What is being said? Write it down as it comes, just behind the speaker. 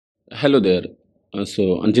Hello there.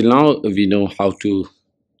 So until now we know how to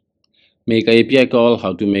make a API call,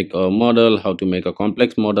 how to make a model, how to make a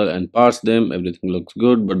complex model and parse them. Everything looks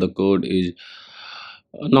good, but the code is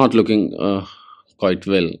not looking quite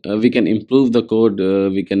well. We can improve the code,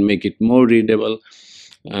 we can make it more readable.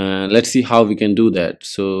 Let's see how we can do that.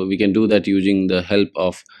 So we can do that using the help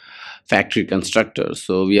of factory constructor.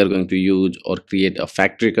 So we are going to use or create a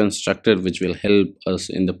factory constructor which will help us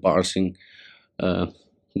in the parsing uh,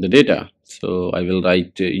 the data. So I will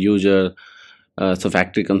write user. So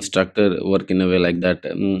factory constructor work in a way like that.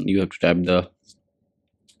 You have to type the,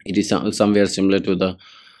 it is somewhere similar to the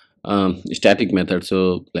static method.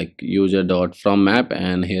 So like user dot from map,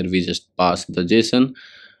 and here we just pass the JSON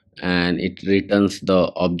and it returns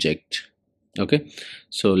the object. Okay,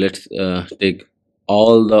 so let's take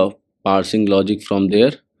all the parsing logic from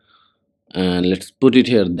there and let's put it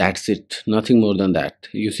here. That's it, nothing more than that.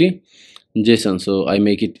 You see JSON, so I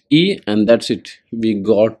make it E and that's it. We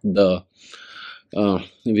got the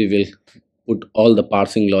we will put all the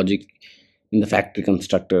parsing logic in the factory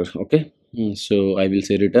constructor. Okay, so I will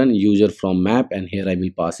say return user from map and here I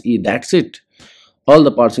will pass E. That's it, all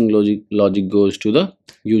the parsing logic goes to the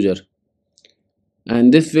user,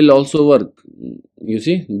 and this will also work. You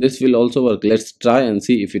see, this will also work. Let's try and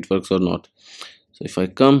see if it works or not. So if I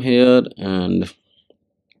come here and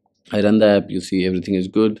I run the app, you see everything is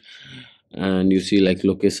good, and you see like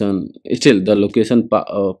location, still the location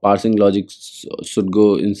parsing logic should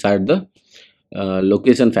go inside the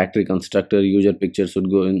location factory constructor. User picture should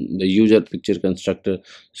go in the user picture constructor.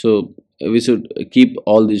 So we should keep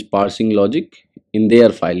all these parsing logic in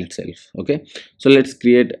their file itself. Okay, so let's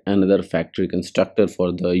create another factory constructor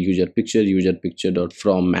for the user picture dot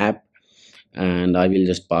from map, and I will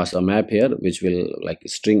just pass a map here which will like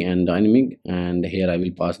string and dynamic, and here I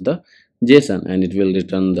will pass the JSON and it will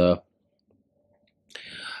return the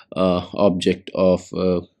object of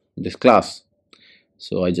this class.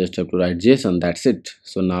 So I just have to write JSON, that's it.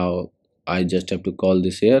 So now I just have to call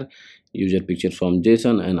this here user picture from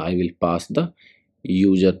JSON and I will pass the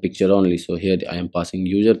user picture only. So here I am passing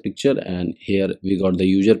user picture and here we got the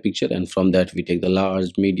user picture, and from that we take the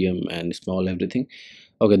large, medium and small, everything.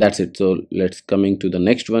 Okay, that's it. So let's coming to the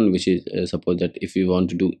next one, which is suppose that if we want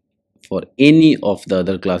to do for any of the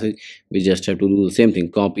other classes, we just have to do the same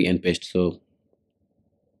thing, copy and paste. So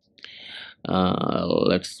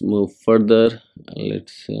let's move further.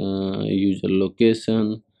 Let's user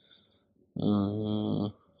location.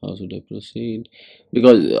 How should I proceed,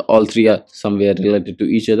 because all three are somewhere related to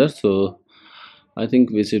each other. So I think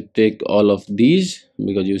we should take all of these,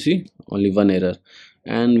 because you see only one error,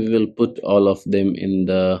 and we will put all of them in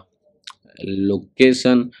the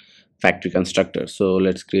location factory constructor. So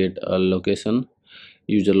let's create a location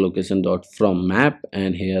user location dot from map,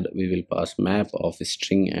 and here we will pass map of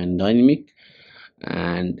string and dynamic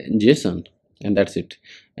and JSON, and that's it.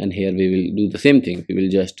 And here we will do the same thing. We will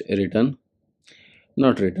just return,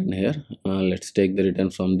 not return here, let's take the return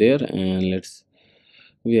from there, and let's,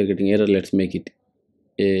 we are getting error, let's make it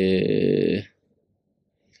a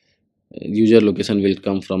user location will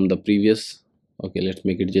come from the previous. Okay, let's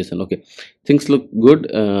make it JSON. Okay, things look good.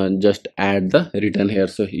 Just add the return here.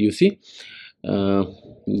 So you see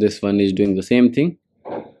this one is doing the same thing,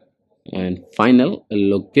 and final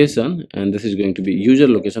location, and this is going to be user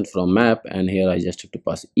location from map, and here I just have to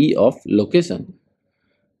pass E of location,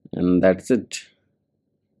 and that's it.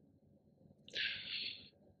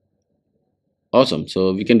 Awesome.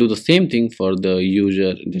 So we can do the same thing for the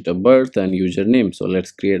user date of birth and username. So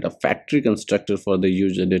let's create a factory constructor for the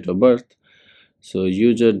user date of birth. So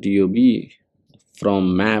user dob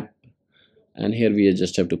from map, and here we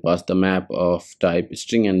just have to pass the map of type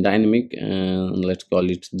string and dynamic, and let's call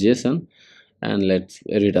it JSON, and let's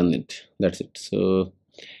return it. That's it. So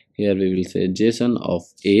here we will say JSON of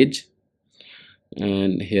age,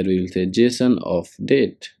 and here we will say JSON of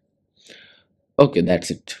date. Okay,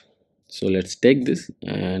 that's it. So let's take this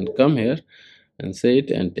and come here and say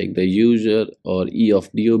it and take the user or E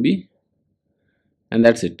of dob, and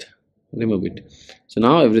that's it. Remove it. So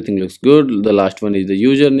now everything looks good. The last one is the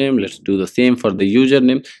username. Let's do the same for the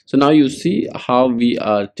username. So now you see how we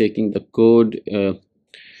are taking the code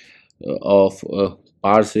of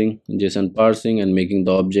parsing, JSON parsing, and making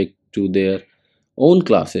the object to their own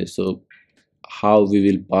classes. So how we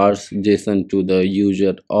will parse JSON to the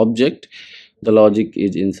user object, the logic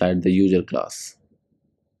is inside the user class.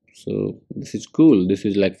 So this is cool. This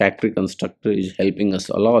is like factory constructor is helping us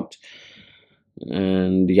a lot.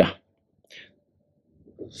 And yeah,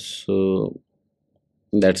 so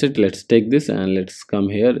that's it. Let's take this and let's come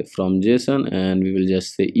here from JSON, and we will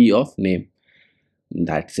just say E of name.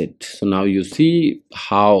 That's it. So now you see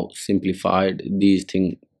how simplified these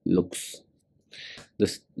thing looks.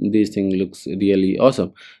 These thing looks really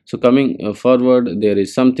awesome. So coming forward, there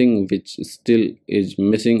is something which still is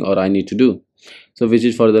missing or I need to do, so which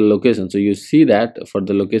is for the location. So you see that for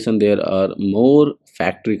the location there are more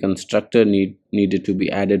factory constructor needed to be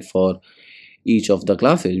added for each of the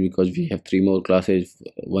classes, because we have three more classes,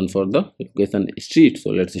 one for the location street.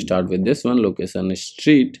 So let's start with this one, location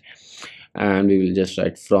street, and we will just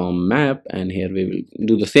write from map, and here we will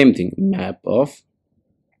do the same thing, map of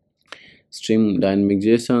stream dynamic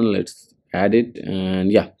JSON. Let's add it,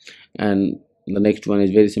 and yeah, and the next one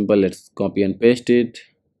is very simple. Let's copy and paste it.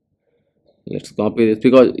 Let's copy this,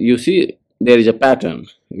 because you see there is a pattern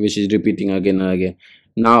which is repeating again and again.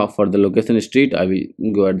 Now for the location street, I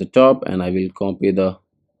will go at the top and I will copy the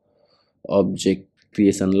object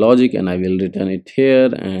creation logic and I will return it here,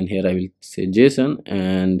 and here I will say JSON,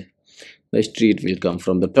 and the street will come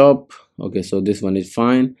from the top. Okay, so this one is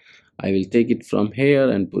fine. I will take it from here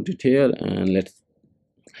and put it here, and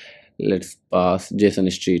let's pass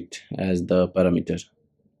JSON street as the parameter,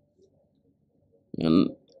 and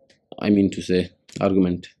I mean to say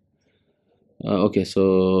argument. Okay,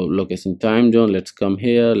 so location time zone, let's come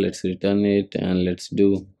here, let's return it, and let's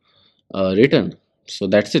do return. So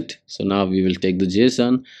that's it. So now we will take the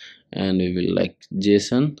JSON and we will like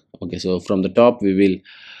JSON. Okay, so from the top we will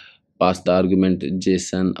pass the argument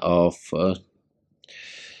JSON of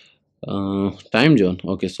time zone.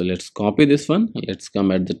 Okay, so let's copy this one, let's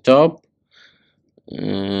come at the top,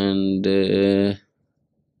 and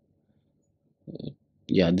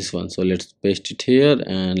yeah, this one. So let's paste it here,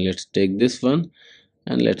 and let's take this one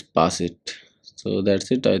and let's pass it. So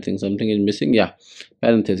that's it. I think something is missing. Yeah,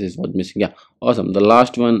 parenthesis was missing. Yeah, awesome. The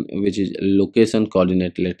last one, which is location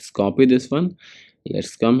coordinate, let's copy this one,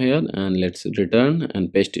 let's come here and let's return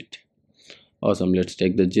and paste it. Awesome. Let's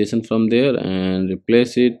take the JSON from there and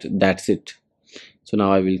replace it. That's it. So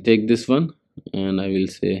now I will take this one and I will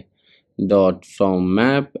say dot from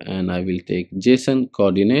map, and I will take JSON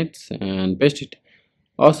coordinates and paste it.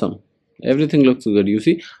 Awesome, everything looks good. You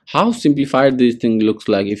see how simplified this thing looks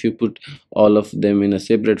like. If you put all of them in a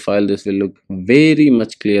separate file, this will look very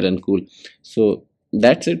much clear and cool. So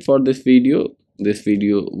that's it for this video. This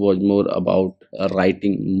video was more about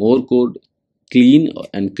writing more code clean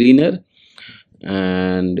and cleaner,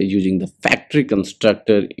 and using the factory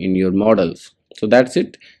constructor in your models. So that's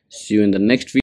it. See you in the next video.